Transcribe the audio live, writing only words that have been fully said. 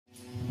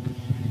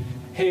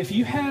Hey, if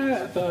you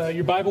have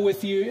your Bible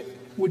with you,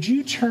 would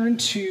you turn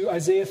to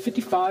Isaiah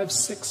 55,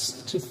 6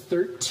 to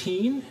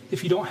 13?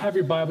 If you don't have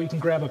your Bible, you can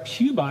grab a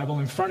pew Bible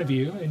in front of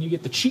you, and you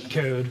get the cheat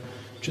code,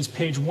 which is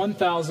page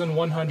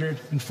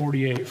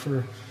 1148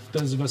 for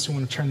those of us who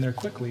want to turn there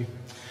quickly.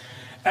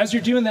 As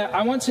you're doing that,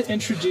 I want to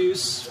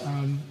introduce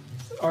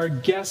our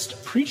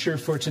guest preacher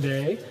for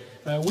today.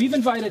 We've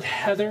invited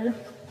Heather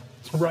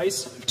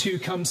Rice to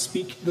come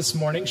speak this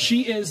morning.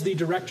 She is the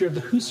director of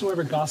the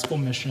Whosoever Gospel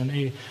Mission,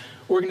 a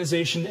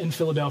organization in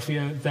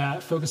Philadelphia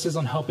that focuses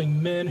on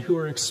helping men who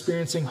are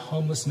experiencing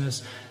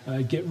homelessness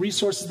get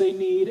resources they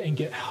need and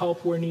get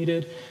help where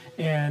needed.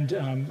 And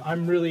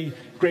I'm really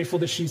grateful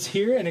that she's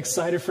here and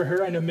excited for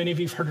her. I know many of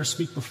you have heard her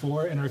speak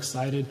before and are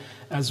excited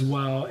as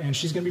well. And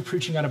she's going to be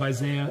preaching out of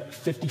Isaiah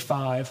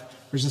 55,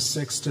 verses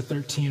 6 to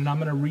 13. And I'm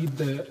going to read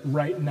the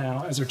right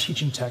now as our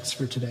teaching text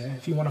for today,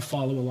 if you want to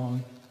follow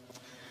along.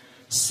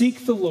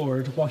 Seek the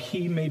Lord while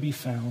he may be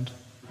found.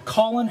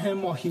 Call on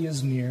him while he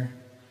is near.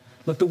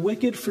 Let the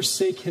wicked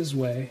forsake his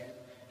way,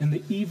 and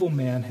the evil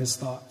man his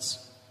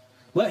thoughts.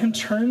 Let him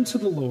turn to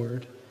the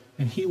Lord,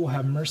 and he will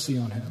have mercy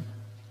on him,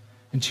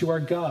 and to our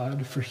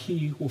God, for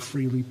he will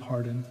freely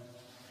pardon.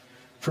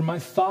 For my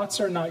thoughts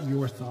are not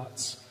your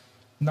thoughts,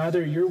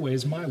 neither are your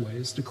ways my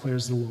ways,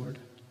 declares the Lord.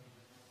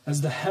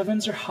 As the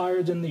heavens are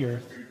higher than the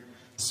earth,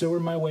 so are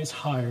my ways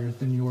higher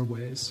than your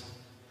ways,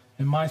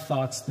 and my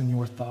thoughts than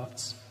your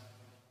thoughts.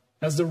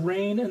 As the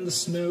rain and the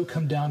snow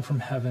come down from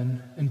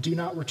heaven and do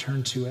not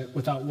return to it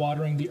without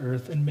watering the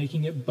earth and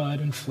making it bud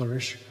and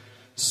flourish,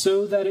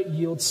 so that it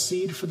yields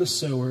seed for the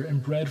sower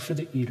and bread for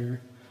the eater,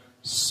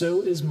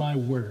 so is my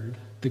word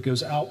that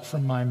goes out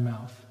from my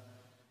mouth.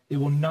 It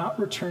will not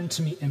return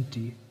to me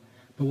empty,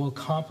 but will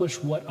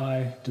accomplish what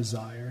I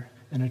desire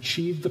and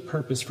achieve the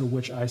purpose for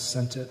which I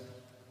sent it.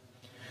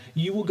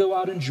 You will go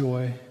out in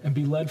joy and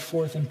be led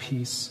forth in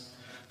peace.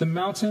 The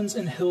mountains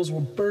and hills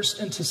will burst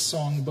into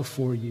song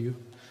before you,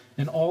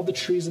 and all the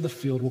trees of the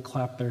field will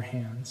clap their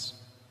hands.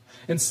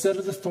 Instead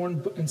of the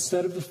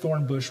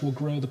thorn bush will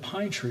grow the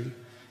pine tree,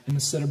 and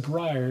instead of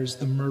briars,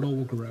 the myrtle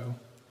will grow.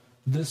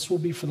 This will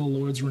be for the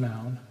Lord's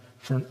renown,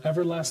 for an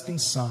everlasting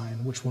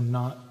sign which will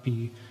not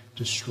be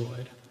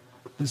destroyed.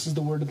 This is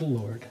the word of the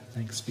Lord.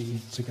 Thanks be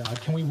to God.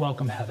 Can we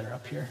welcome Heather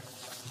up here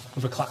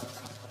with a clap?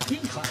 You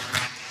can clap.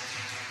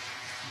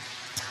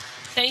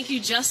 Thank you,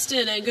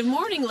 Justin, and good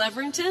morning,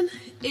 Leverington.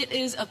 It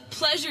is a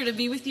pleasure to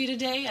be with you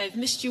today. I've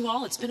missed you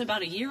all. It's been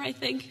about a year, I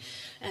think,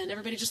 and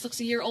everybody just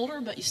looks a year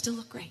older, but you still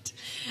look great.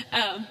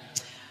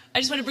 I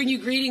just want to bring you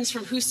greetings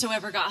from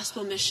Whosoever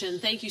Gospel Mission.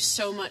 Thank you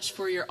so much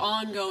for your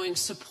ongoing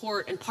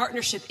support and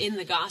partnership in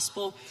the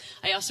gospel.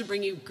 I also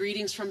bring you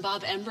greetings from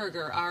Bob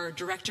Emberger, our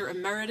Director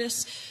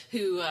Emeritus,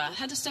 who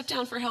had to step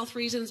down for health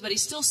reasons, but he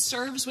still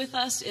serves with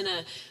us in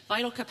a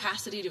vital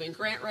capacity doing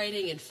grant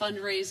writing and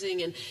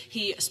fundraising, and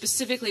he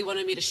specifically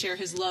wanted me to share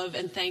his love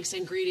and thanks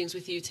and greetings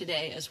with you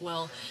today as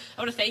well.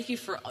 I want to thank you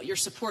for your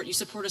support. You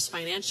support us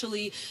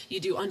financially. You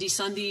do Undie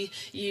Sunday.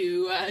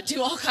 You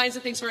do all kinds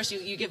of things for us.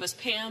 You give us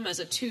Pam as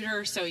a tutor,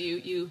 so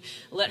you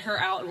let her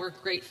out, and we're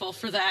grateful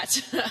for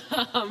that.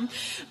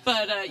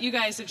 But you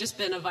guys have just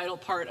been a vital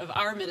part of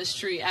our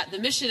ministry at the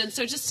mission. And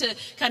so just to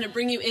kind of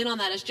bring you in on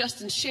that, as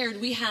Justin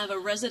shared, we have a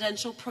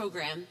residential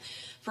program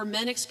for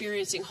men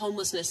experiencing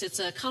homelessness. It's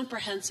a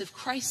comprehensive,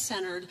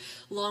 Christ-centered,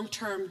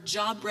 long-term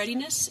job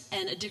readiness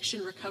and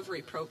addiction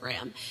recovery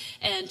program.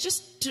 And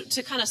just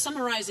to kind of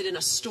summarize it in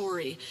a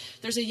story,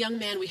 there's a young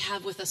man we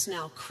have with us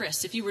now,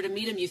 Chris. If you were to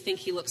meet him, you think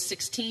he looks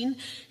 16.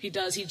 He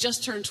does. He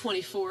just turned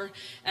 24.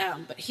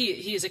 But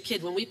he is a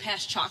kid. When we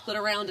pass chocolate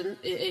around, and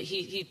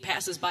he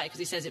passes by because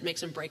he says it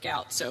makes him break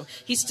out. So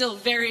he's still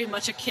very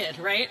much a kid,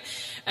 right?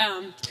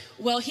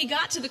 Well, he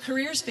got to the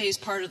careers phase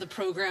part of the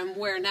program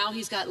where now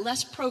he's got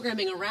less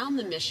programming around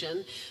the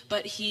mission,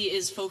 but he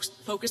is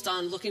focused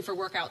on looking for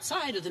work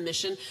outside of the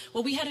mission.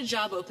 Well, we had a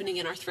job opening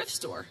in our thrift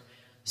store.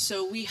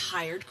 So we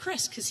hired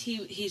Chris because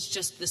he's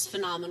just this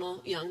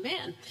phenomenal young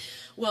man.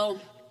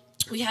 Well,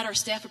 we had our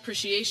staff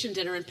appreciation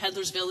dinner in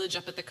Peddler's Village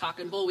up at the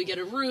Cock and Bull. We get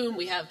a room.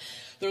 We have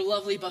their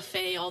lovely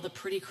buffet, all the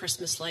pretty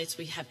Christmas lights.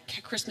 We have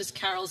Christmas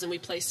carols, and we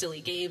play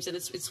silly games, and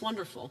it's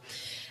wonderful.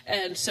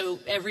 And so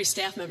every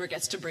staff member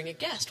gets to bring a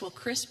guest. Well,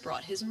 Chris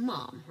brought his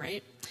mom,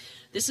 right?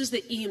 This is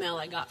the email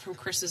I got from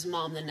Chris's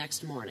mom the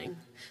next morning.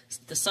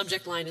 The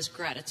subject line is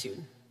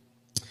gratitude.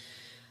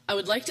 I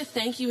would like to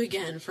thank you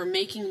again for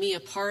making me a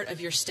part of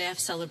your staff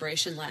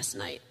celebration last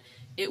night.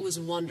 It was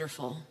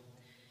wonderful.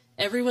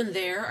 Everyone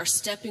there are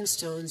stepping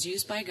stones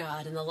used by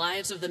God in the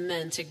lives of the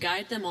men to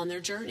guide them on their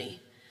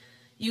journey.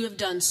 You have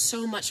done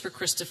so much for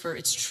Christopher.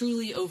 It's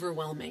truly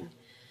overwhelming.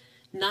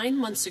 9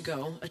 months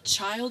ago, a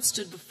child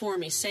stood before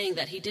me saying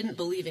that he didn't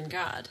believe in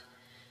God.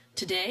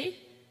 Today,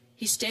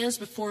 he stands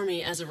before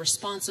me as a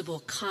responsible,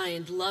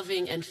 kind,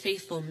 loving, and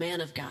faithful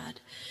man of God.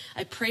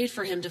 I prayed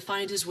for him to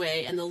find his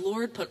way, and the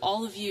Lord put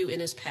all of you in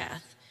his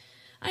path.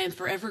 I am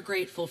forever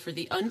grateful for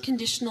the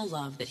unconditional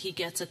love that he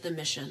gets at the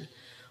mission.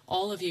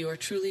 All of you are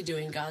truly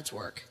doing God's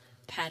work.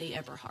 Patty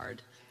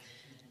Eberhard.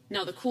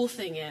 Now, the cool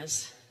thing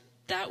is,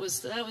 that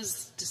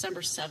was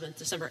December 7th,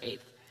 December 8th.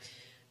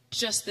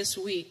 just this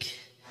week,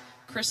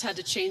 Chris had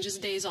to change his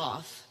days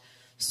off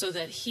so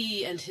that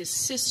he and his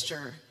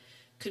sister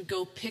could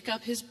go pick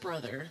up his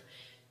brother,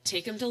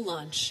 take him to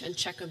lunch, and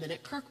check him in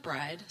at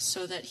Kirkbride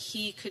so that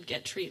he could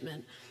get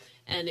treatment.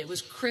 And it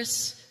was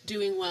Chris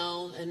doing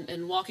well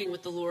and walking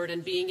with the Lord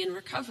and being in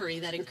recovery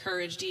that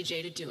encouraged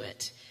DJ to do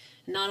it.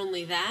 Not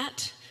only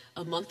that,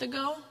 a month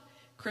ago,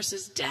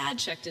 Chris's dad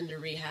checked into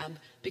rehab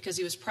because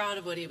he was proud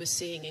of what he was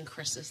seeing in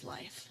Chris's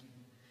life.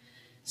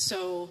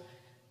 So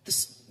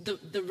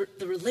the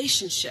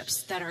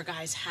relationships that our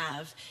guys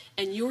have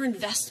and your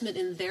investment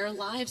in their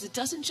lives, it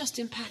doesn't just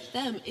impact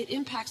them, it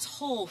impacts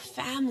whole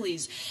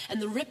families.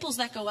 And the ripples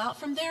that go out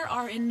from there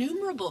are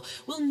innumerable.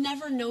 We'll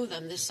never know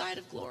them this side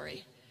of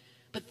glory.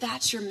 But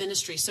that's your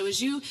ministry. So as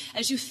you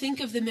think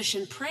of the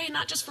mission, pray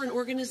not just for an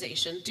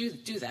organization,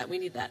 do that, we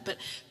need that, but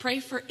pray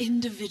for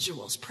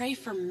individuals, pray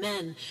for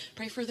men,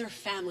 pray for their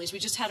families. We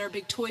just had our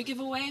big toy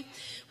giveaway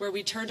where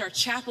we turned our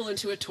chapel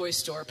into a toy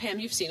store.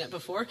 Pam, you've seen it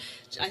before.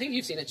 I think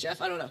you've seen it,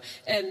 Jeff, I don't know.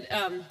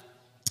 And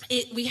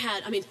we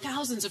had,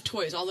 thousands of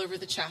toys all over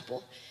the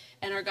chapel.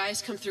 And our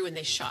guys come through and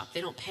they shop.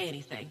 They don't pay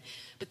anything.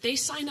 But they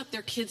sign up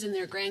their kids and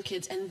their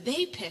grandkids, and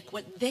they pick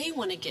what they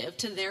want to give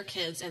to their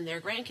kids and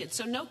their grandkids.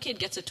 So no kid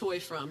gets a toy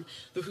from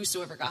the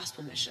Whosoever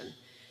Gospel Mission.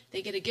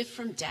 They get a gift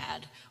from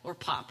Dad or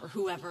Pop or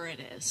whoever it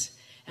is.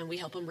 And we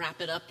help them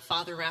wrap it up.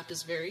 Father Wrap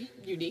is very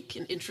unique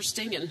and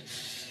interesting and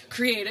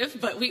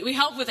creative, but we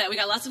help with that. We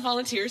got lots of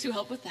volunteers who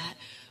help with that.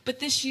 But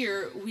this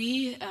year,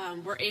 we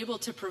were able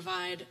to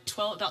provide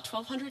about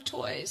 1,200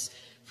 toys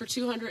for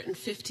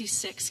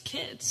 256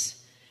 kids.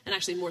 And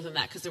actually more than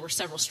that, because there were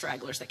several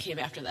stragglers that came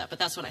after that, but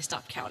that's when I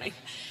stopped counting.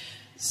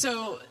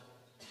 So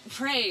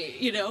pray,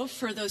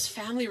 for those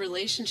family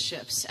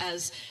relationships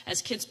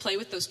as kids play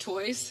with those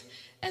toys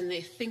and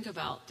they think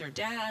about their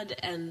dad,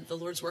 and the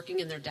Lord's working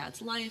in their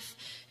dad's life,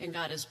 and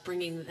God is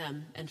bringing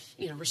them and,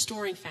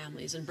 restoring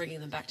families and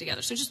bringing them back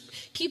together. So just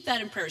keep that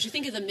in prayer. As you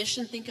think of the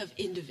mission, think of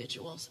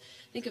individuals.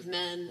 Think of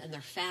men and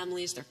their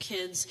families, their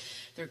kids,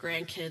 their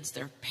grandkids,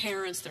 their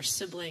parents, their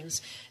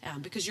siblings,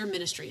 because your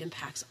ministry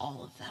impacts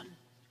all of them.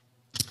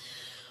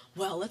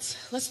 Well,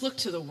 let's look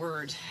to the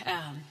Word,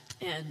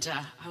 and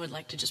I would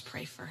like to just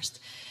pray first.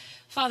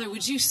 Father,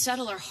 would you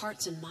settle our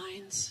hearts and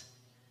minds?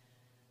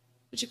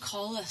 Would you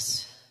call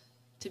us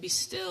to be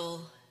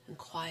still and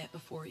quiet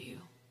before you?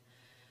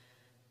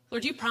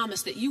 Lord, you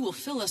promise that you will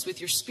fill us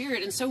with your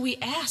Spirit, and so we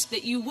ask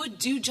that you would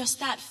do just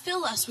that,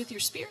 fill us with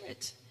your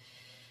Spirit.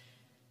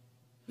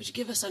 Would you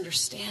give us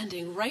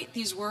understanding? Write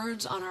these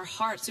words on our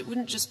hearts. It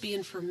wouldn't just be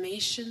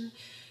information,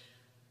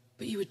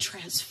 but you would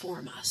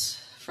transform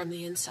us from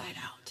the inside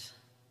out.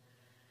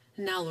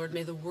 And now, Lord,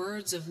 may the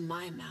words of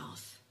my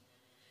mouth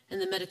and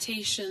the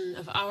meditation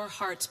of our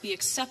hearts be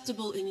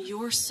acceptable in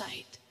your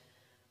sight,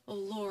 O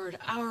Lord,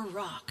 our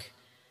rock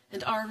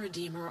and our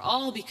Redeemer,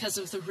 all because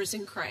of the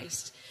risen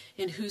Christ,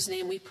 in whose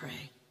name we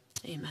pray.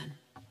 Amen.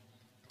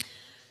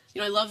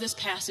 I love this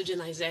passage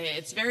in Isaiah.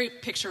 It's very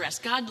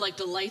picturesque. God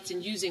delights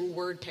in using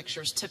word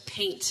pictures to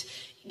paint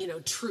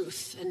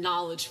truth and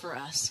knowledge for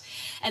us.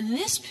 And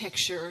this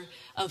picture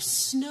of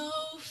snow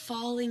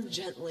falling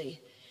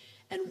gently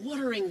and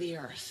watering the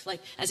earth,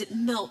 as it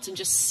melts and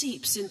just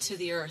seeps into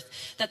the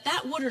earth,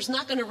 that water is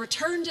not going to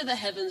return to the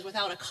heavens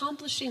without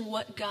accomplishing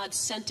what God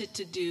sent it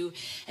to do.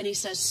 And he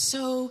says,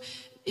 so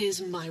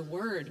is my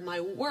word. My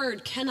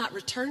word cannot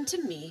return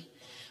to me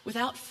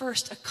without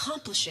first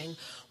accomplishing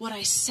what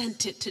I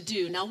sent it to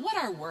do. Now, what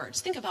are words?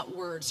 Think about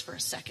words for a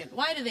second.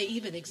 Why do they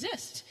even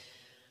exist?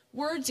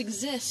 Words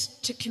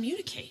exist to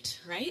communicate,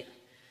 right?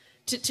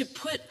 To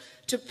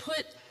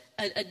put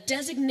a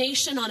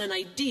designation on an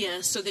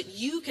idea so that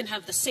you can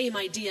have the same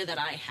idea that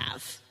I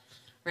have,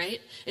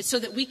 right? It's so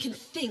that we can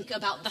think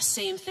about the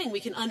same thing. We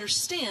can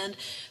understand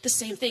the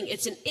same thing.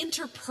 It's an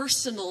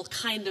interpersonal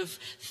kind of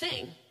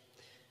thing.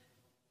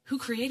 Who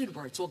created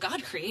words? Well,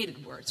 God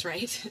created words,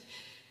 right?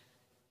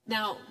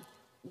 Now,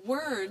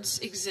 words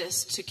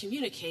exist to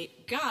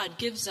communicate. God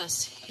gives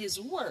us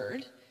his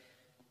word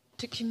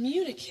to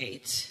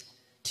communicate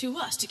to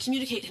us, to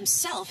communicate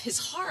himself, his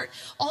heart,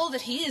 all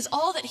that he is,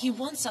 all that he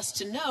wants us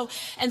to know.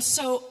 And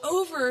so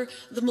over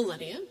the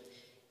millennia,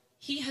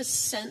 he has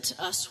sent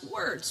us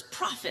words,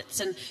 prophets,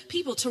 and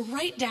people to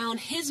write down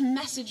his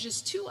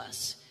messages to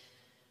us.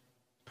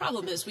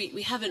 Problem is,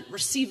 we haven't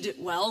received it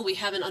well, we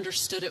haven't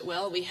understood it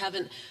well, we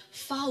haven't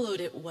followed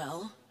it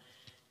well.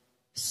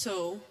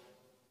 So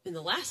in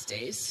the last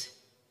days,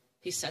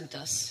 he sent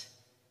us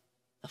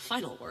the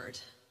final word,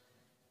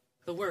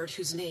 the word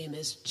whose name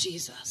is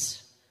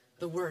Jesus,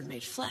 the word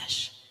made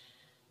flesh.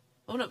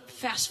 I want to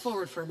fast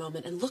forward for a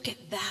moment and look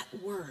at that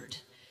word.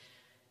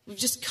 We've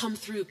just come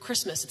through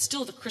Christmas. It's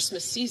still the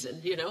Christmas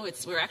season,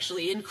 we're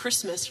actually in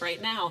Christmas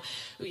right now.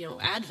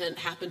 Advent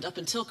happened up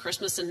until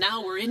Christmas, and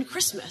now we're in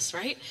Christmas,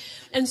 right?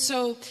 And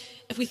so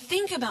if we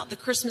think about the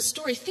Christmas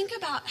story, think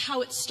about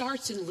how it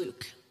starts in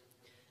Luke.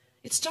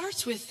 It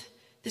starts with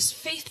this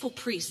faithful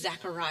priest,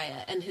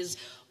 Zechariah, and his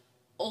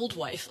old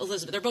wife,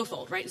 Elizabeth. They're both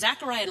old, right?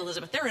 Zechariah and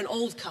Elizabeth, they're an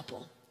old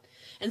couple.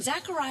 And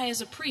Zechariah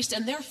is a priest,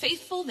 and they're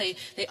faithful. They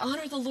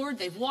honor the Lord.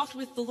 They've walked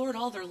with the Lord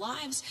all their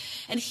lives.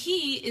 And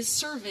he is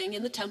serving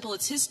in the temple.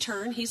 It's his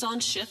turn. He's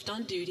on shift,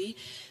 on duty.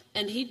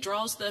 And he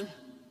draws the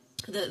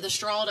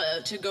straw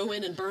to go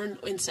in and burn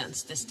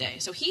incense this day.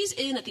 So he's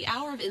in at the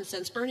hour of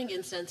incense, burning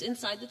incense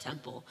inside the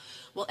temple,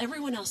 while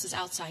everyone else is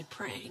outside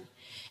praying.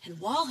 And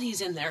while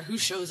he's in there, who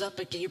shows up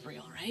but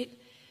Gabriel, right?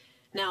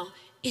 Now,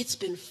 it's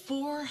been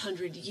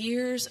 400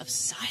 years of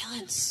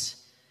silence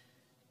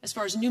as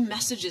far as new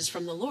messages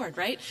from the Lord,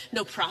 right?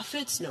 No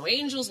prophets, no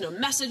angels, no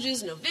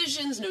messages, no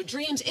visions, no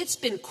dreams. It's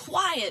been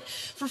quiet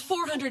for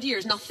 400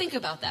 years. Now think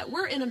about that.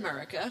 We're in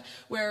America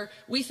where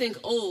we think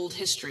old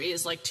history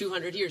is like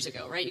 200 years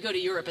ago, right? You go to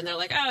Europe and they're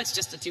like, oh, it's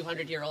just a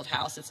 200-year-old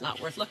house. It's not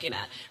worth looking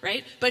at,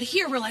 right? But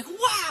here we're like,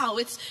 wow,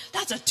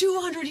 that's a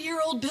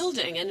 200-year-old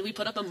building. And we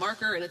put up a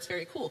marker and it's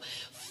very cool.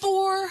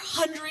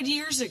 400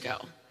 years ago.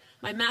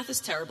 My math is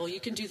terrible. You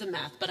can do the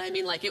math. But I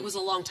mean, like, it was a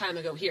long time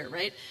ago here,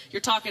 right?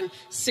 You're talking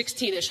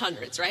 16-ish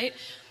hundreds, right?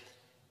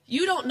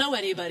 You don't know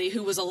anybody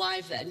who was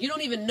alive then. You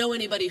don't even know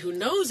anybody who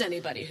knows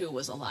anybody who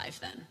was alive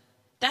then.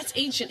 That's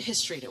ancient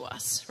history to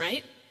us,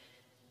 right?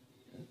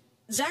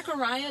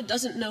 Zechariah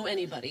doesn't know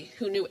anybody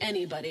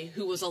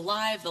who was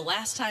alive the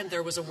last time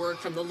there was a word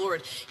from the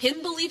Lord.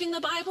 Him believing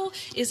the Bible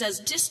is as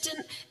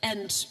distant,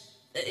 and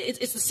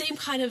it's the same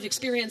kind of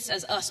experience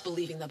as us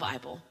believing the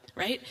Bible.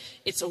 Right?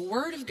 It's a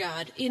word of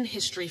God in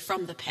history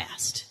from the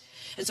past.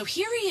 And so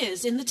here he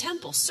is in the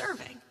temple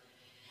serving.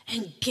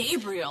 And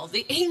Gabriel,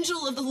 the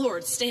angel of the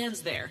Lord,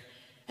 stands there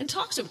and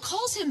talks to him,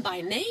 calls him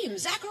by name,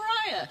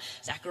 Zechariah.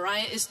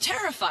 Zechariah is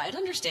terrified,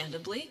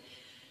 understandably.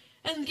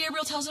 And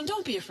Gabriel tells him,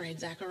 don't be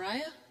afraid,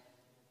 Zechariah.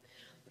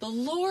 The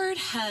Lord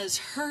has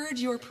heard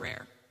your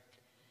prayer.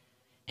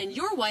 And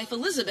your wife,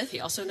 Elizabeth, he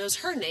also knows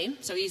her name,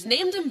 so he's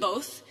named them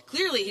both.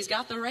 Clearly, he's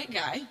got the right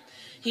guy.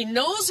 He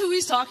knows who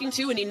he's talking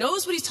to, and he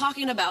knows what he's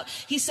talking about.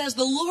 He says,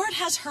 the Lord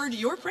has heard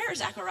your prayer,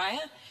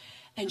 Zechariah,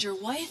 and your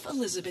wife,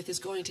 Elizabeth, is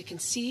going to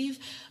conceive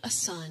a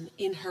son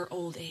in her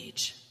old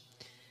age.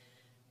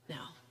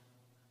 Now,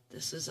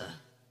 this is a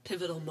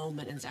pivotal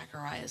moment in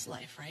Zechariah's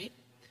life, right?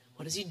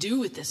 What does he do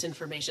with this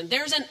information?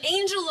 There's an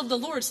angel of the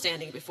Lord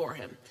standing before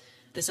him.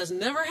 This has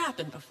never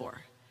happened before.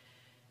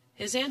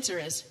 His answer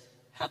is,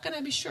 how can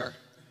I be sure?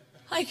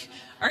 Like,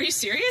 are you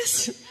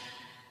serious?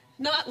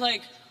 Not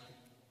like,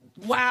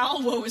 wow,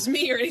 woe is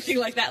me, or anything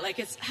like that. Like,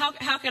 it's how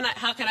can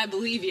I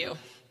believe you?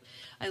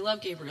 I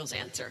love Gabriel's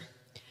answer.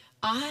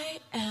 I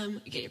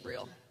am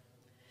Gabriel,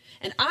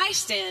 and I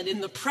stand in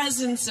the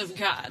presence of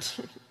God.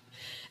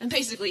 And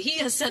basically, he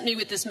has sent me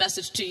with this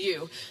message to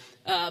you.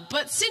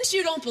 But since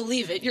you don't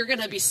believe it, you're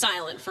going to be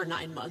silent for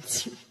 9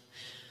 months.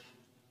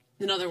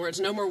 In other words,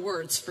 no more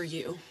words for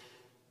you.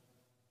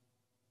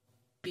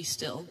 Be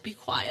still, be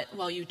quiet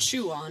while you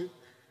chew on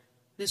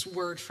this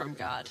word from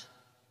God.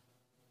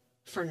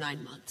 For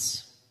 9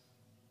 months,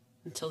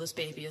 until this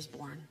baby is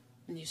born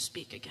and you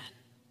speak again.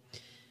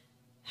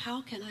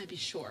 How can I be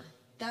sure?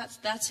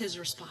 That's his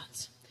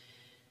response.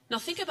 Now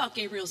think about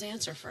Gabriel's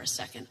answer for a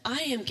second.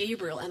 I am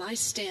Gabriel, and I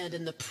stand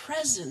in the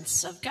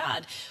presence of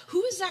God.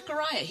 Who is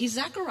Zechariah? He's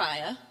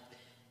Zechariah,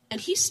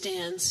 and he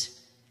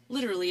stands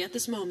literally at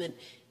this moment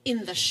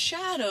in the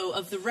shadow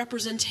of the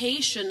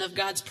representation of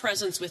God's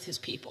presence with his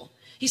people.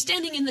 He's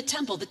standing in the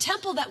temple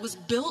that was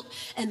built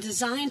and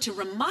designed to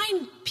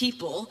remind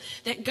people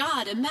that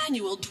God,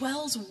 Emmanuel,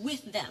 dwells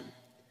with them.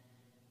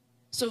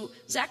 So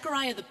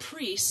Zechariah the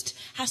priest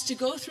has to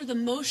go through the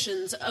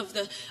motions of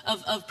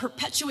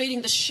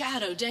perpetuating the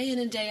shadow day in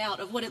and day out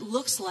of what it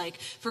looks like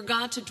for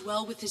God to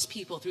dwell with his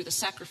people through the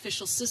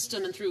sacrificial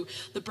system and through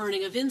the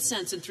burning of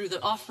incense and through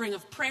the offering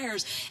of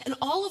prayers and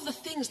all of the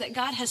things that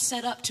God has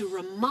set up to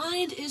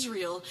remind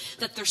Israel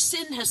that their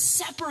sin has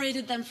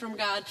separated them from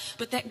God,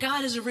 but that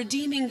God is a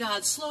redeeming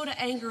God, slow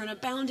to anger and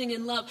abounding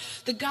in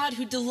love, the God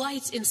who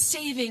delights in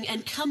saving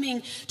and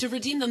coming to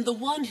redeem them, the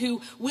one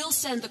who will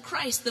send the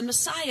Christ, the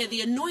Messiah,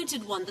 the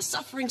anointed one, the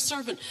suffering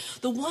servant,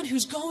 the one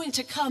who's going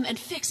to come and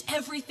fix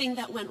everything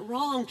that went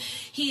wrong.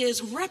 He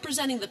is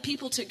representing the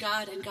people to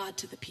God and God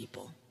to the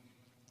people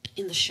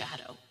in the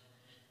shadow.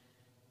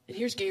 And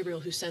here's Gabriel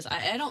who says,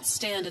 I don't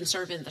stand and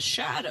serve in the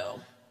shadow.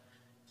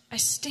 I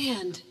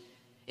stand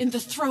in the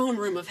throne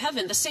room of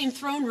heaven, the same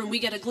throne room we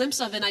get a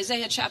glimpse of in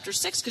Isaiah chapter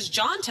 6, because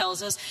John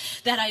tells us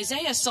that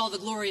Isaiah saw the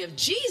glory of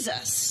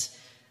Jesus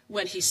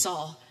when he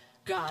saw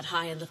God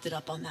high and lifted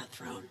up on that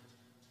throne.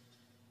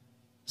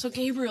 So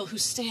Gabriel, who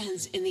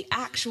stands in the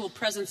actual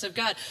presence of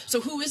God.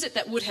 So who is it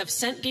that would have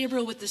sent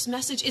Gabriel with this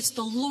message? It's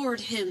the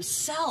Lord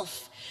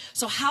himself.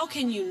 So how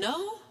can you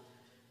know?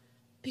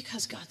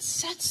 Because God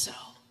said so.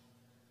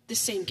 This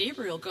same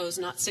Gabriel goes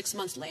not 6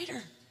 months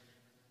later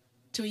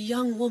to a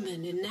young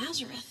woman in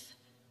Nazareth,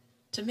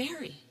 to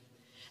Mary.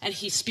 And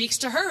he speaks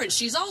to her, and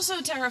she's also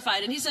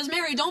terrified. And he says,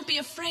 Mary, don't be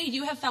afraid.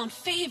 You have found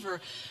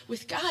favor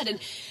with God.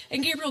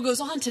 And Gabriel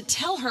goes on to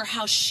tell her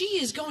how she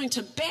is going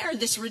to bear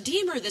this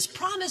Redeemer, this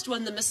promised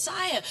one, the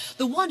Messiah,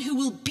 the one who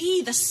will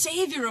be the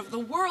Savior of the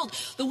world,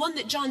 the one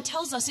that John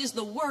tells us is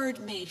the Word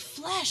made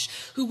flesh,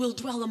 who will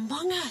dwell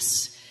among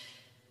us.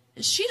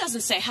 And she doesn't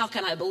say, how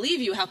can I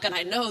believe you? How can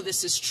I know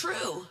this is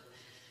true?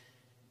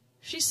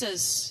 She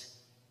says,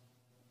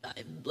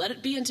 let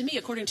it be unto me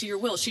according to your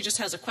will. She just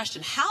has a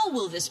question. How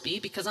will this be?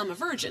 Because I'm a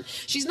virgin.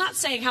 She's not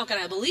saying, how can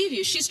I believe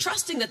you? She's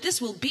trusting that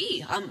this will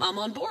be. I'm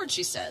on board,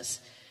 she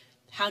says.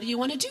 How do you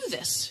want to do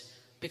this?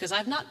 Because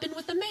I've not been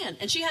with a man.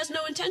 And she has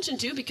no intention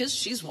to, because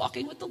she's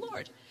walking with the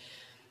Lord.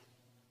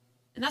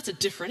 And that's a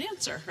different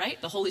answer, right?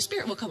 The Holy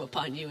Spirit will come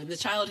upon you, and the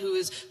child who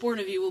is born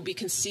of you will be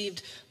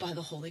conceived by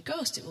the Holy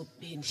Ghost.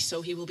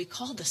 So he will be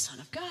called the Son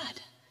of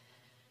God.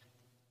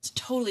 It's a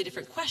totally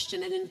different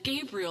question. And in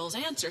Gabriel's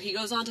answer, he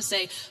goes on to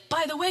say,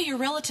 by the way, your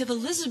relative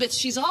Elizabeth,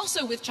 she's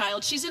also with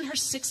child. She's in her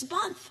 6th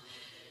month.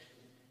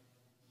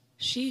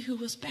 She who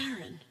was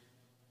barren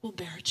will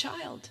bear a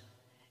child.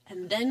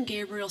 And then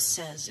Gabriel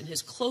says in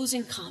his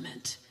closing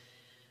comment,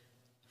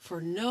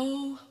 for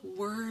no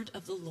word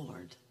of the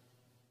Lord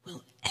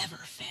will ever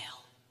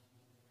fail.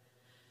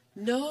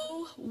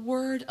 No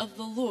word of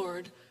the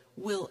Lord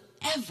will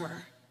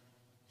ever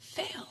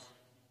fail.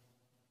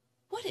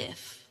 What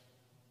if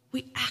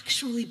we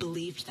actually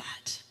believed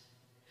that?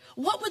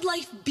 What would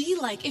life be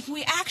like if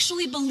we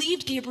actually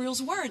believed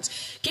Gabriel's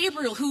words?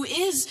 Gabriel, who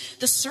is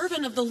the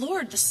servant of the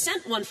Lord, the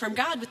sent one from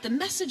God with the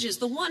messages,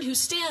 the one who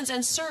stands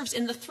and serves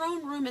in the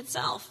throne room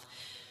itself,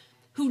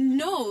 who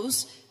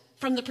knows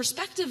from the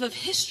perspective of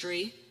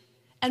history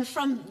and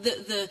from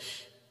the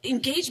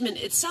engagement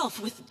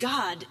itself with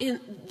God, in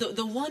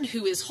the one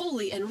who is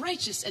holy and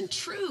righteous and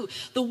true,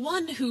 the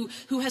one who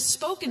has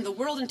spoken the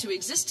world into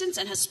existence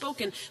and has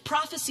spoken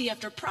prophecy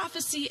after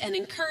prophecy and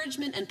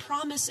encouragement and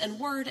promise and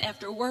word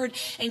after word.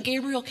 And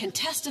Gabriel can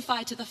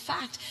testify to the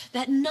fact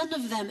that none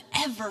of them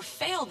ever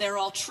fail. They're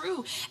all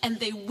true,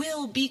 and they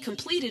will be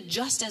completed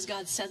just as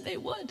God said they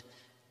would.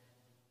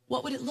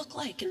 What would it look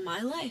like in my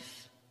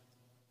life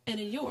and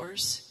in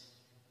yours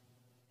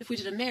if we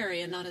did a Mary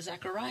and not a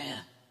Zechariah?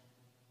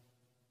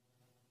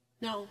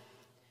 Now,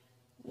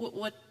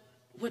 what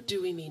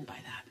do we mean by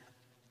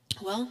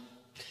that? Well,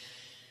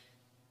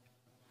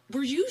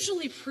 we're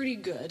usually pretty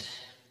good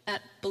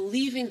at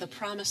believing the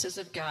promises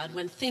of God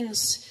when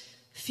things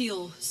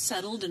feel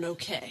settled and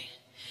okay.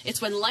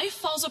 It's when life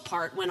falls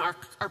apart, when our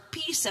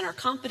peace and our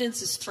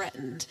confidence is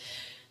threatened,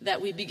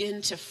 that we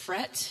begin to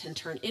fret and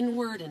turn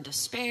inward and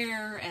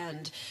despair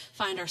and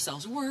find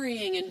ourselves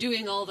worrying and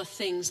doing all the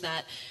things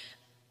that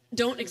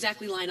don't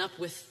exactly line up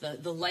with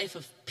the life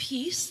of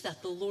peace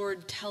that the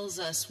Lord tells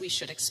us we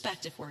should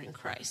expect if we're in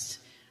Christ,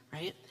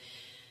 right?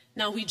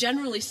 Now, we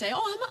generally say,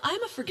 oh,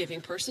 I'm a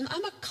forgiving person,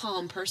 I'm a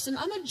calm person,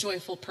 I'm a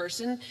joyful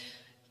person.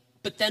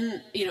 But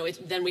then,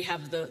 then we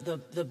have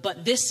the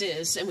but this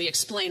is, and we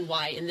explain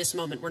why in this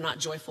moment we're not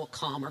joyful,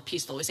 calm, or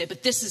peaceful. We say,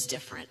 but this is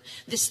different.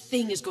 This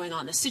thing is going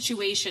on. This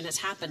situation is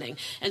happening.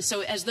 And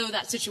so as though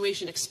that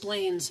situation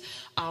explains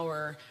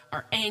our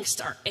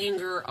angst, our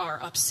anger, our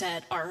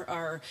upset,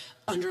 our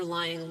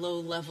underlying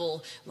low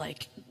level,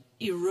 like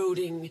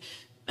eroding,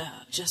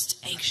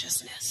 just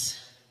anxiousness.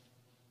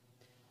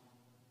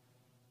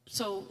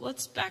 So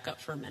let's back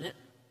up for a minute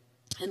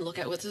and look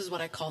at this is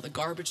what I call the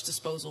garbage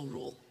disposal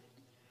rule.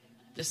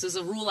 This is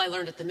a rule I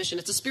learned at the mission.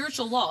 It's a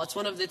spiritual law. It's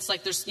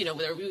there's, we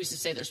used to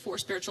say there's 4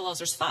 spiritual laws,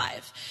 there's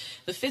 5.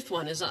 The 5th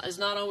one is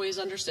not always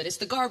understood. It's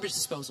the garbage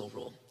disposal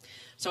rule.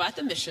 So at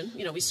the mission,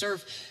 we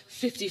serve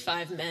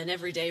 55 men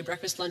every day,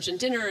 breakfast, lunch, and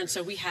dinner, and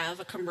so we have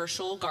a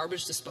commercial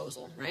garbage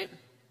disposal, right?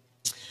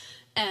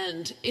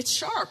 And it's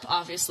sharp,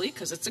 obviously,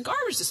 because it's a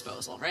garbage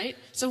disposal, right?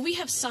 So we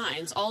have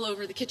signs all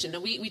over the kitchen. Now,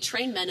 we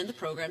train men in the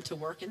program to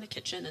work in the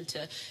kitchen and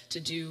to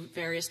do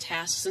various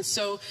tasks, and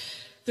so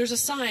there's a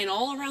sign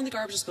all around the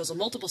garbage disposal,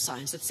 multiple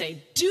signs that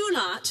say, do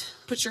not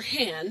put your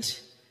hand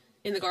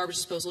in the garbage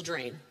disposal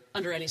drain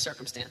under any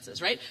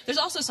circumstances, right? There's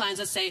also signs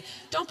that say,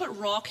 don't put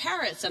raw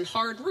carrots and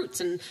hard roots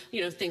and,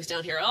 things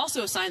down here.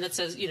 Also a sign that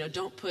says,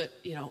 don't put,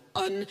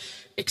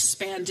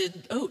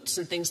 unexpanded oats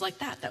and things like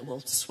that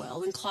will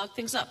swell and clog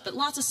things up. But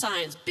lots of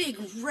signs, big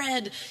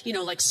red,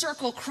 like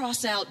circle,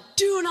 cross out,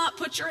 do not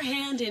put your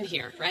hand in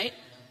here, right?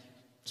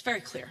 It's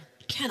very clear.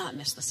 You cannot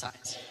miss the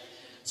signs.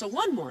 So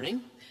one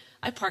morning,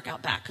 I park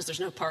out back because there's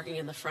no parking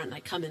in the front, and I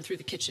come in through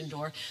the kitchen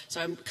door.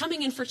 So I'm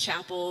coming in for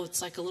chapel. It's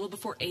like a little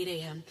before 8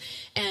 a.m.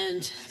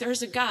 And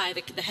there's a guy,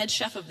 the head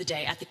chef of the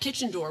day, at the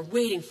kitchen door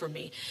waiting for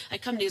me. I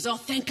come to, he goes, oh,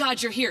 thank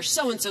God you're here.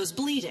 So-and-so's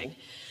bleeding.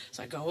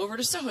 So I go over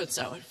to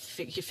so-and-so.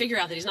 You figure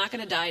out that he's not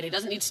going to die, and he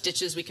doesn't need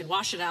stitches. We can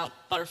wash it out,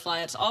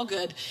 butterfly, it's all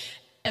good.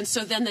 And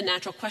so then the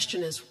natural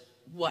question is,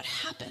 what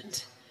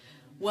happened?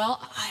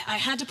 Well, I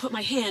had to put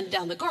my hand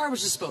down the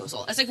garbage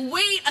disposal. I was like,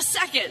 wait a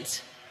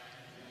second.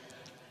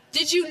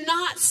 Did you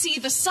not see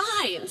the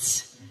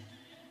signs?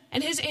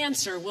 And his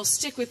answer will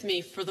stick with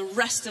me for the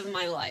rest of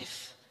my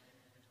life.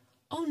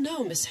 Oh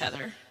no, Miss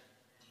Heather,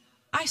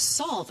 I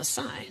saw the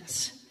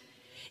signs.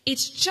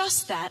 It's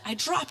just that I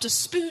dropped a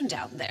spoon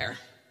down there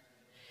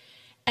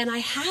and I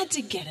had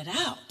to get it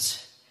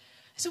out.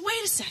 I said,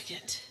 wait a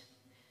second.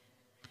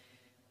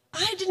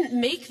 I didn't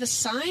make the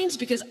signs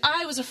because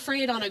I was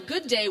afraid on a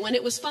good day when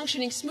it was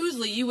functioning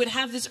smoothly, you would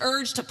have this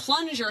urge to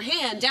plunge your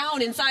hand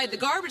down inside the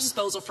garbage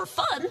disposal for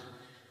fun.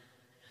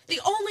 The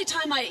only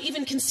time I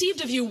even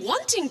conceived of you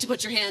wanting to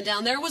put your hand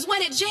down there was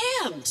when it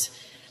jammed.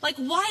 Like,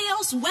 why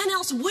else, when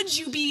else would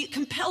you be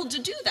compelled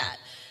to do that?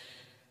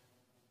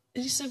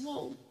 And he said,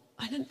 well,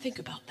 I didn't think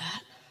about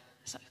that.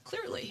 I said,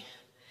 clearly.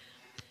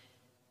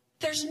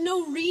 There's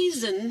no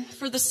reason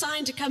for the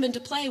sign to come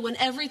into play when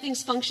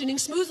everything's functioning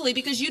smoothly,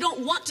 because you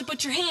don't want to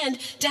put your hand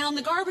down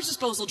the garbage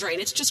disposal drain.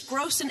 It's just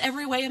gross in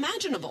every way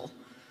imaginable.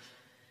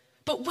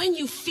 But when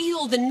you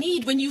feel the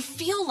need, when you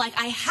feel like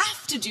I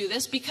have to do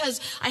this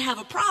because I have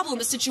a problem,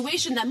 a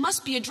situation that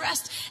must be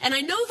addressed, and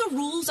I know the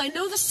rules, I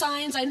know the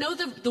signs, I know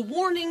the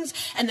warnings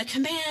and the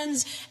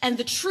commands and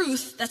the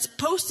truth that's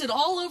posted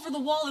all over the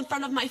wall in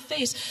front of my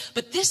face,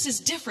 but this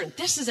is different.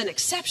 This is an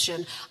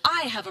exception.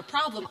 I have a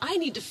problem. I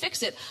need to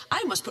fix it.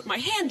 I must put my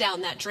hand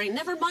down that drain.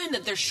 Never mind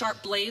that there's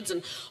sharp blades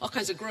and all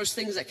kinds of gross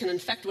things that can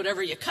infect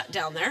whatever you cut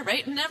down there,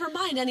 right? Never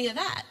mind any of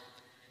that.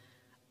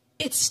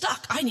 It's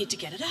stuck. I need to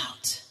get it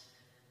out.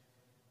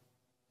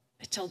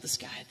 I told this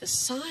guy, the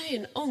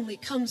sign only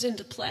comes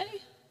into play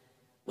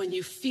when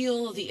you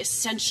feel the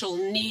essential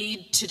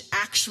need to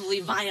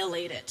actually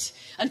violate it.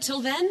 Until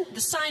then, the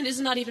sign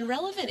is not even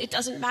relevant. It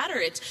doesn't matter.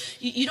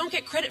 You don't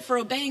get credit for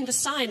obeying the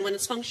sign when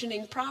it's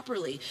functioning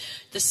properly.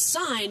 The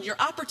sign, your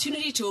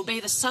opportunity to obey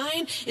the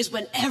sign, is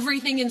when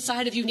everything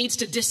inside of you needs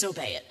to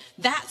disobey it.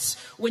 That's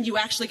when you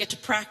actually get to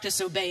practice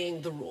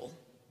obeying the rule.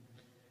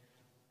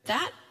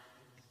 That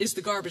is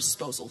the garbage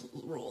disposal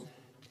rule.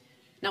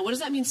 Now, what does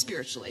that mean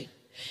spiritually?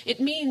 It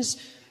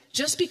means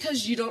just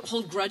because you don't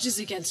hold grudges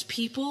against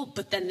people,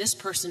 but then this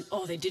person,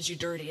 oh, they did you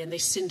dirty and they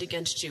sinned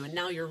against you, and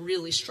now you're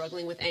really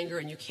struggling with anger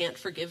and you can't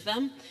forgive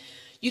them.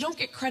 You don't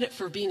get credit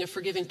for being a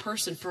forgiving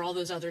person for all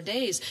those other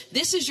days.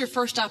 This is your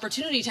first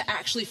opportunity to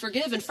actually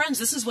forgive. And friends,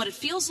 this is what it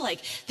feels like.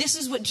 This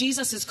is what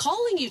Jesus is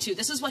calling you to.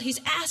 This is what he's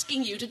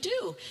asking you to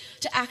do,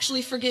 to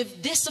actually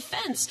forgive this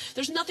offense.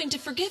 There's nothing to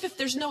forgive if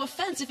there's no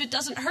offense. If it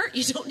doesn't hurt,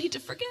 you don't need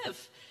to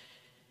forgive.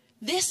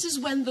 This is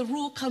when the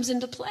rule comes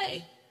into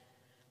play.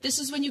 This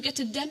is when you get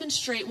to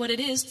demonstrate what it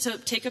is to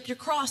take up your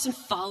cross and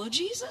follow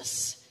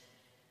Jesus.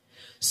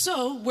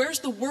 So,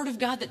 where's the word of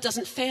God that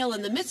doesn't fail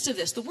in the midst of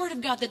this? The word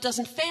of God that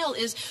doesn't fail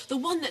is the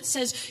one that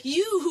says,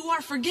 you who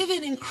are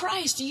forgiven in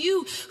Christ,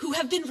 you who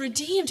have been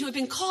redeemed, who have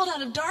been called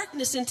out of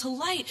darkness into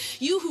light,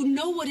 you who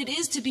know what it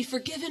is to be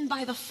forgiven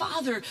by the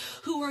Father,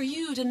 who are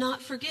you to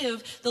not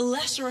forgive the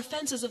lesser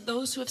offenses of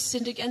those who have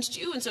sinned against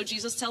you? And so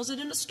Jesus tells it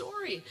in a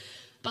story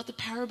about the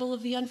parable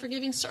of the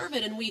unforgiving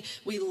servant, and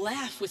we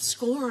laugh with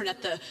scorn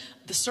at the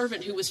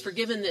servant who was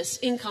forgiven this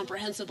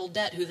incomprehensible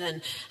debt, who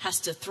then has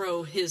to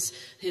throw his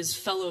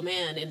fellow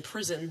man in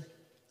prison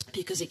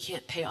because he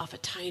can't pay off a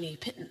tiny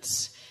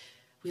pittance.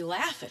 We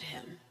laugh at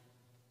him,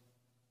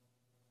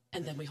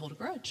 and then we hold a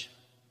grudge.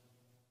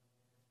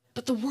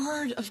 But the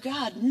word of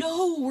God,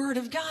 no word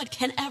of God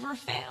can ever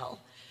fail.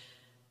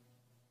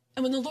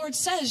 And when the Lord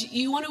says,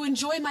 you want to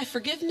enjoy my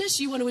forgiveness,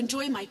 you want to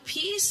enjoy my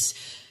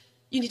peace,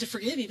 you need to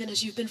forgive even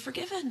as you've been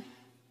forgiven.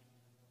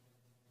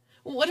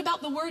 What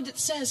about the word that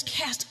says,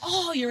 cast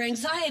all your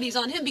anxieties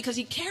on him because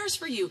he cares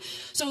for you?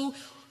 So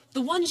the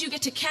ones you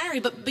get to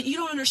carry, but you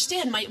don't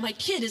understand. My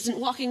kid isn't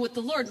walking with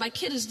the Lord. My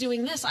kid is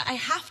doing this. I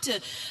have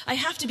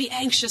to be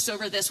anxious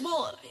over this.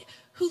 Well,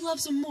 who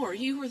loves him more,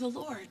 you or the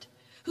Lord?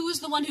 Who is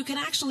the one who can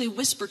actually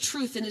whisper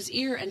truth in his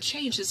ear and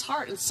change his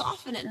heart and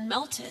soften it and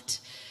melt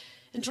it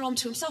and draw him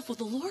to himself? Well,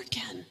 the Lord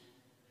can.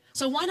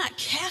 So why not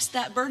cast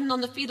that burden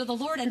on the feet of the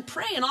Lord and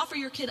pray and offer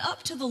your kid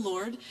up to the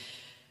Lord,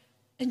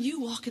 and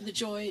you walk in the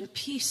joy and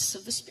peace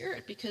of the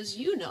Spirit because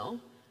you know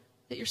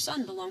that your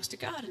son belongs to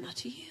God and not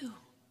to you.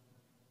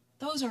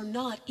 Those are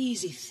not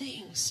easy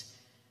things,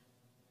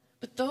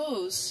 but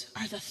those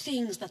are the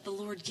things that the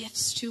Lord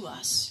gifts to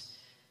us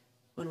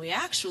when we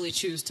actually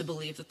choose to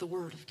believe that the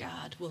Word of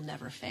God will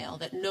never fail,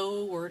 that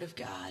no Word of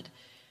God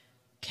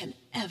can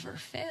ever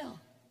fail.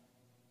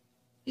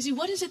 You see,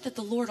 what is it that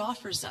the Lord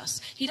offers us?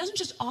 He doesn't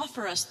just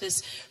offer us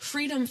this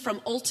freedom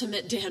from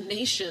ultimate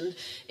damnation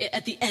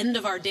at the end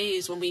of our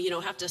days when we,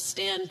 have to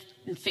stand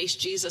and face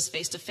Jesus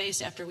face to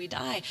face after we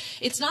die.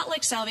 It's not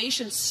like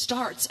salvation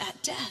starts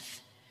at death.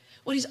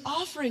 What he's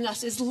offering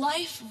us is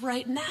life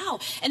right now.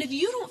 And if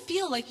you don't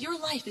feel like your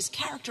life is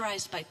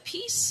characterized by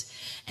peace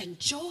and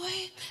joy,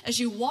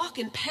 as you walk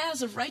in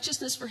paths of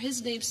righteousness for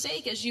his name's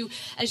sake, as you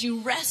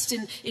rest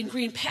in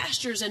green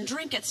pastures and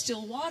drink at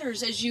still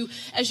waters, as you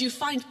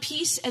find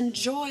peace and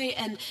joy,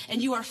 and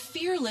you are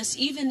fearless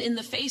even in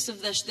the face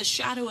of the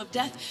shadow of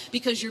death,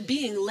 because you're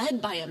being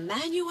led by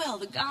Emmanuel,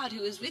 the God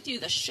who is with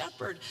you, the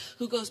shepherd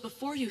who goes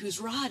before you,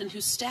 whose rod and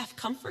whose staff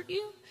comfort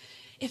you.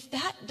 If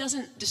that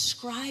doesn't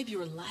describe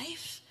your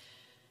life,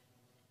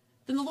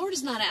 then the Lord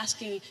is not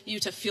asking you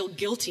to feel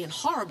guilty and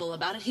horrible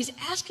about it. He's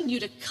asking you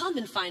to come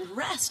and find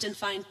rest and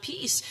find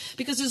peace,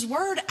 because his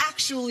word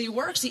actually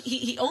works.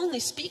 He only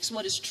speaks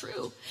what is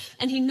true.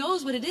 And he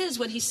knows what it is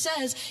when he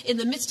says, in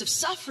the midst of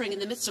suffering, in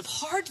the midst of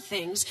hard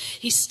things,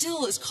 he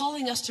still is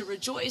calling us to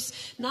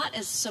rejoice, not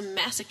as some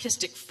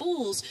masochistic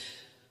fools,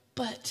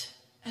 but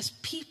as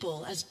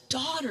people, as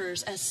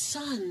daughters, as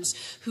sons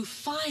who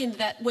find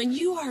that when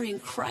you are in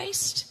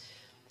Christ,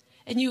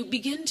 and you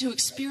begin to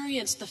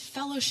experience the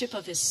fellowship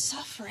of his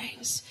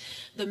sufferings,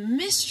 the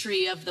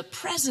mystery of the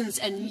presence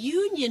and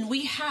union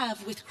we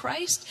have with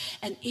Christ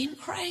and in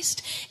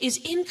Christ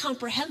is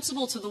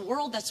incomprehensible to the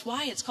world. That's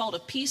why it's called a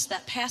peace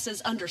that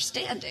passes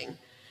understanding,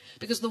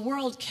 because the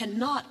world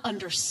cannot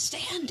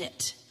understand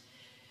it.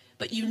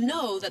 But you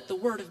know that the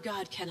word of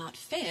God cannot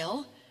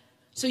fail,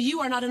 so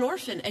you are not an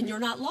orphan and you're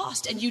not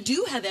lost, and you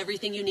do have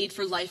everything you need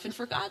for life and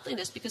for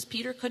godliness, because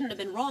Peter couldn't have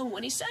been wrong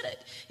when he said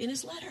it in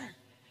his letter.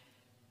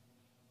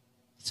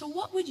 So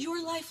what would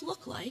your life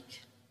look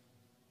like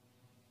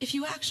if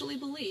you actually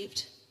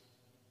believed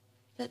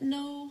that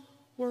no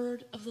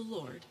word of the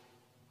Lord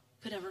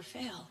could ever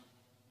fail?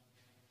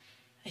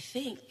 I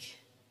think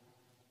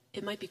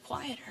it might be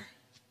quieter.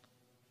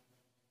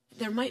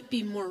 There might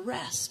be more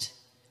rest.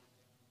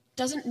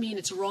 Doesn't mean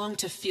it's wrong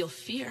to feel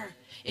fear.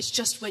 It's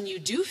just when you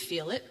do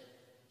feel it,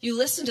 you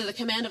listen to the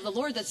command of the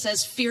Lord that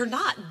says, fear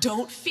not,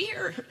 don't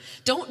fear.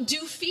 Don't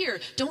do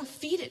fear. Don't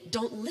feed it.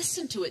 Don't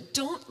listen to it.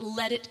 Don't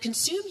let it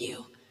consume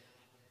you.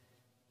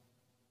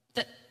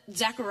 That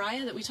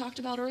Zechariah that we talked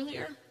about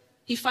earlier,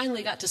 he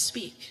finally got to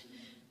speak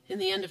in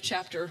the end of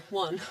chapter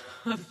 1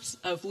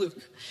 of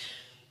Luke,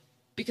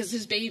 because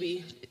his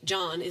baby,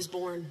 John, is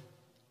born.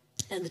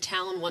 And the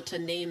town want to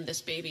name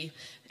this baby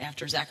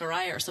after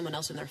Zechariah or someone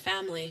else in their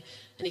family.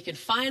 And he can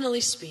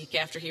finally speak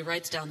after he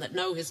writes down that,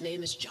 no, his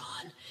name is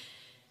John.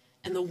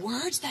 And the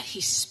words that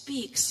he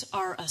speaks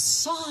are a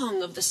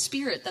song of the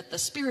Spirit that the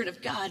Spirit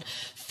of God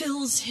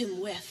fills him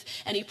with.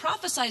 And he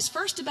prophesies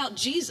first about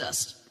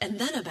Jesus and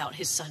then about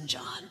his son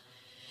John.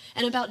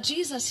 And about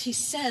Jesus, he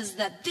says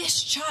that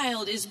this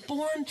child is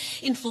born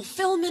in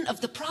fulfillment of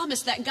the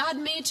promise that God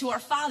made to our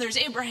fathers,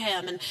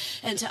 Abraham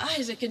and to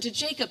Isaac and to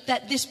Jacob,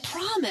 that this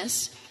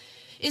promise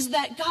is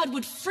that God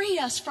would free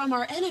us from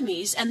our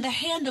enemies and the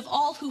hand of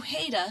all who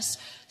hate us,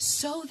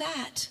 so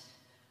that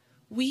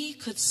we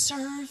could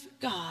serve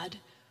God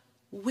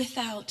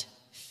without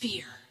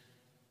fear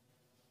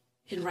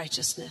in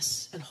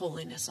righteousness and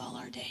holiness all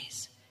our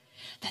days.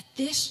 That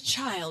this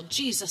child,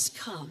 Jesus,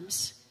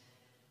 comes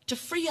to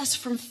free us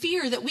from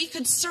fear, that we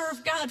could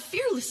serve God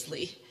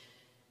fearlessly.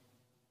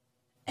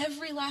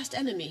 Every last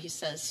enemy, he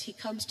says, he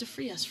comes to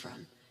free us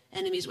from.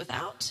 Enemies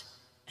without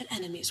and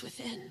enemies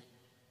within.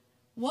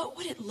 What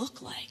would it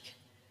look like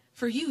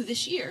for you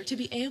this year to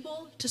be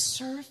able to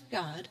serve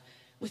God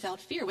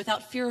without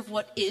fear of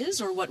what is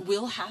or what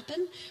will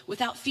happen,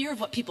 without fear of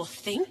what people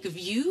think of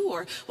you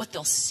or what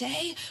they'll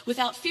say,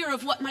 without fear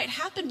of what might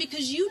happen,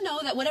 because you know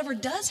that whatever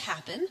does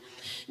happen,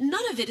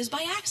 none of it is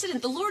by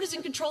accident. The Lord is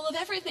in control of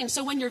everything.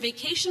 So when your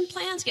vacation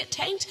plans get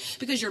tanked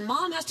because your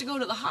mom has to go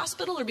to the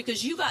hospital, or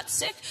because you got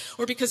sick,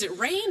 or because it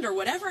rained, or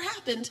whatever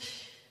happened,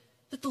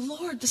 that the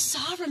Lord, the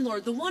sovereign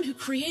Lord, the one who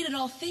created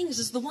all things,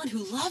 is the one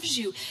who loves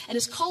you and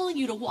is calling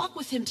you to walk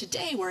with him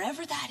today,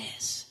 wherever that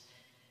is.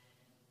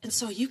 And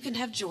so you can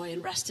have joy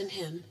and rest in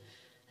him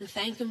and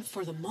thank him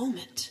for the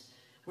moment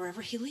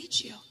wherever he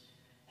leads you.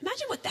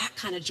 Imagine what that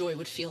kind of joy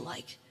would feel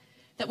like.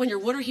 That when your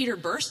water heater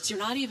bursts, you're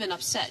not even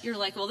upset. You're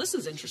like, well, this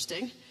is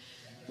interesting.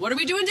 What are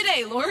we doing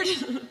today, Lord?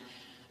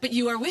 But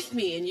you are with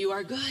me and you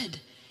are good.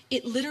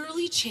 It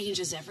literally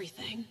changes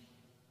everything.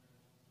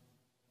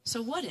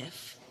 So what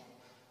if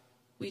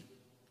we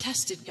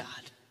tested God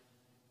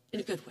in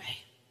a good way?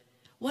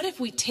 What if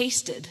we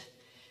tasted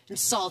and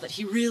saw that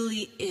he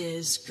really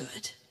is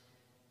good?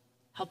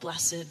 How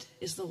blessed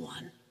is the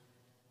one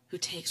who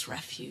takes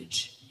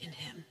refuge in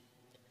him.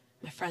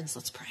 My friends,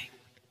 let's pray.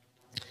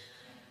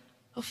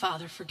 Oh,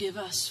 Father, forgive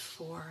us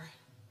for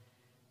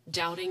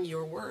doubting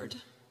your word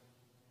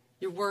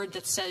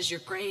that says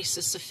your grace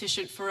is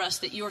sufficient for us,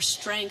 that your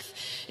strength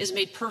is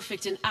made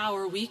perfect in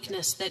our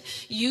weakness, that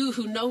you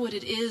who know what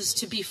it is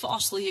to be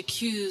falsely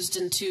accused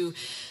and to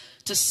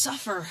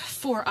suffer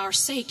for our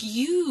sake,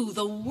 you,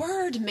 the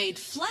Word made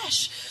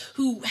flesh,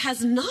 who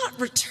has not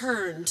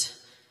returned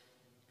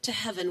to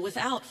heaven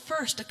without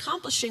first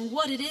accomplishing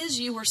what it is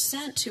you were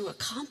sent to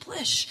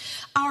accomplish,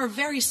 our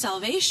very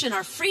salvation,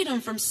 our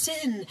freedom from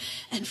sin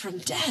and from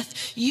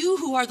death. You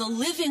who are the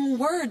living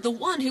word, the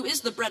one who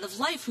is the bread of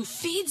life, who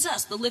feeds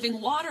us, the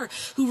living water,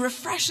 who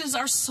refreshes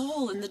our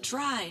soul in the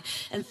dry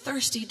and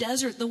thirsty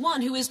desert, the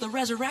one who is the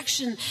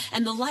resurrection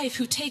and the life,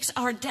 who takes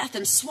our death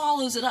and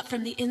swallows it up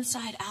from the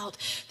inside out,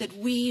 that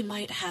we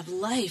might have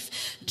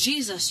life.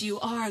 Jesus, you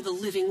are the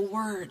living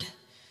word,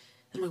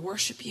 and we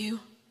worship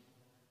you.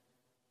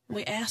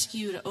 We ask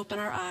you to open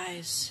our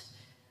eyes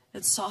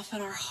and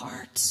soften our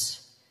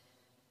hearts,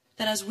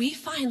 that as we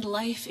find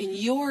life in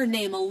your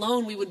name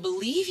alone, we would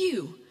believe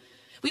you.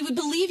 We would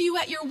believe you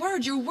at your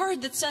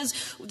word that says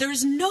there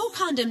is no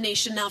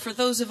condemnation now for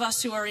those of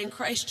us who are in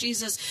Christ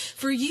Jesus.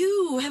 For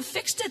you have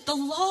fixed it. The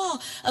law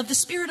of the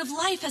Spirit of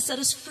life has set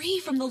us free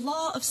from the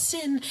law of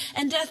sin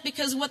and death,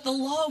 because what the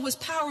law was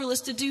powerless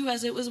to do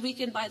as it was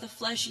weakened by the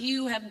flesh,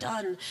 you have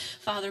done,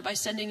 Father, by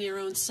sending your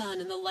own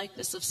Son in the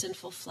likeness of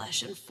sinful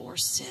flesh and for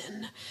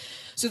sin,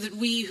 so that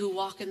we who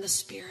walk in the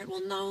Spirit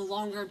will no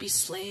longer be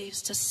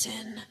slaves to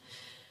sin,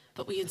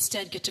 but we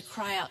instead get to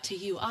cry out to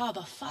you,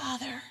 Abba,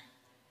 Father.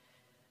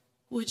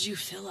 Would you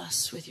fill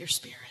us with your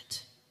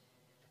Spirit?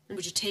 And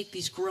would you take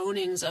these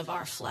groanings of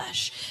our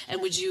flesh and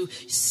would you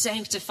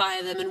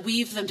sanctify them and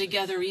weave them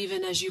together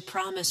even as you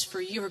promised for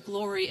your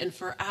glory and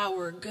for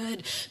our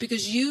good?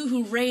 Because you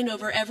who reign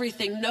over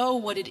everything know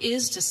what it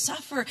is to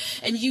suffer,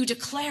 and you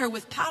declare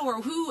with power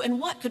who and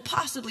what could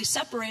possibly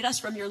separate us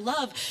from your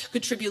love.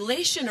 Could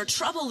tribulation or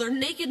trouble or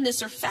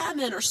nakedness or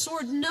famine or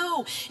sword?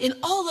 No, in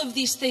all of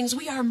these things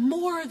we are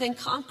more than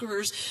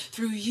conquerors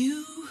through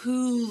you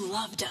who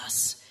loved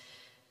us.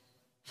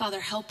 Father,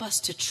 help us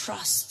to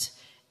trust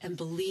and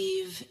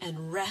believe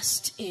and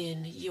rest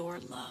in your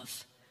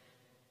love.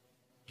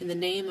 In the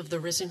name of the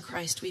risen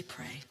Christ we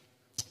pray.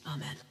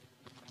 Amen.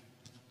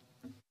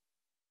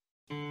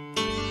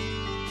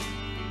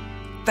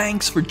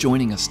 Thanks for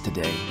joining us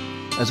today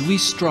as we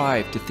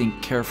strive to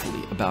think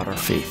carefully about our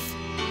faith.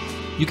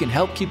 You can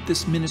help keep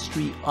this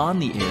ministry on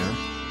the air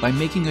by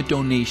making a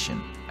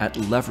donation at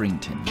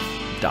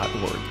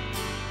leverington.org.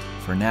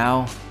 For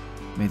now,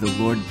 may the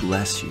Lord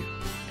bless you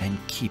and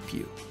keep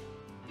you.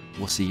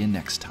 We'll see you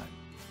next time.